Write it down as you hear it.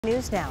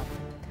News now.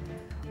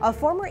 A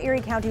former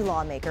Erie County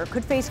lawmaker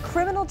could face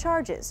criminal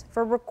charges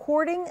for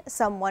recording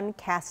someone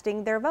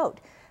casting their vote.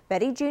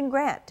 Betty Jean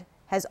Grant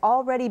has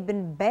already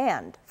been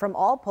banned from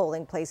all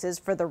polling places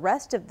for the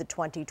rest of the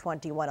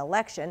 2021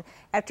 election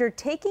after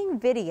taking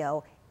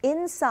video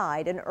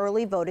inside an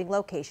early voting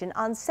location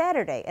on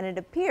Saturday. And it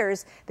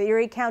appears the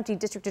Erie County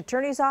District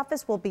Attorney's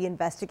Office will be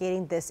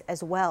investigating this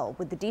as well.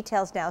 With the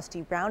details now,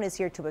 Steve Brown is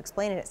here to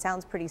explain, and it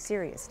sounds pretty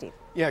serious, Steve.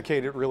 Yeah,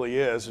 Kate, it really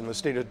is, and the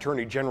state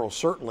attorney general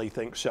certainly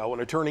thinks so.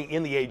 An attorney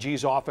in the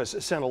AG's office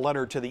sent a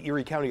letter to the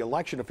Erie County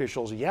election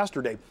officials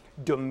yesterday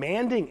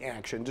demanding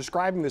action,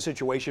 describing the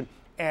situation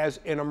as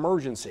an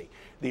emergency.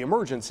 The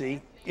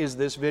emergency is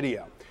this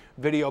video.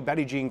 Video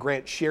Betty Jean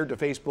Grant shared to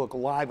Facebook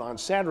Live on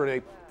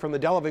Saturday from the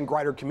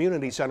Delavan-Grider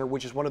Community Center,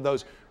 which is one of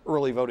those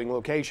early voting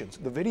locations.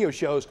 The video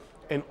shows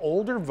an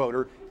older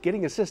voter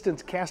getting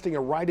assistance casting a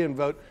write-in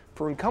vote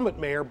for incumbent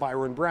Mayor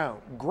Byron Brown.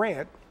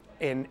 Grant,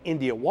 an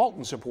India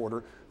Walton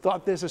supporter,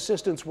 thought this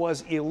assistance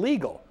was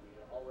illegal.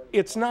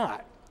 It's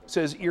not,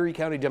 says Erie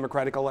County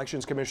Democratic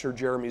Elections Commissioner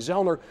Jeremy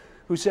Zellner,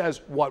 who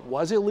says what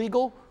was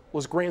illegal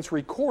was Grant's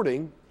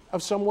recording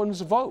of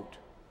someone's vote.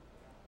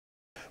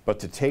 But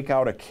to take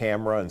out a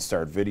camera and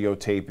start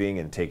videotaping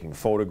and taking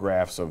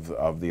photographs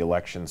of the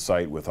election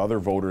site with other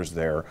voters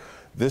there,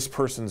 this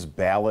person's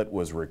ballot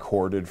was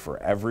recorded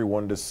for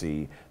everyone to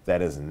see.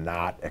 That is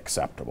not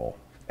acceptable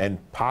and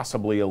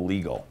possibly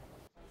illegal.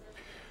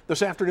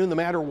 This afternoon, the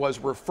matter was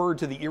referred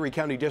to the Erie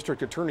County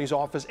District Attorney's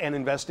Office, and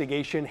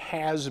investigation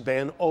has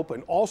been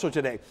opened. Also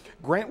today,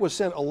 Grant was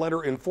sent a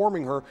letter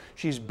informing her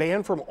she's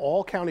banned from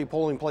all county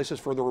polling places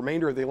for the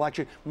remainder of the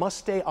election, must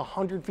stay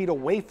 100 feet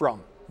away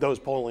from those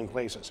polling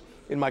places.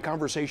 In my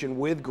conversation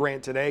with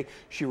Grant today,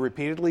 she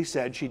repeatedly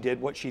said she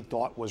did what she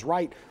thought was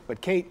right. But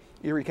Kate,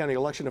 Erie County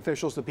election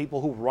officials, the people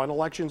who run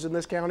elections in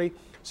this county,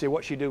 say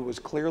what she did was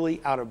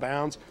clearly out of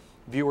bounds.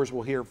 Viewers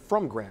will hear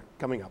from Grant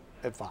coming up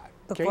at 5.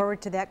 Look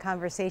forward to that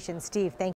conversation, Steve. Thank you.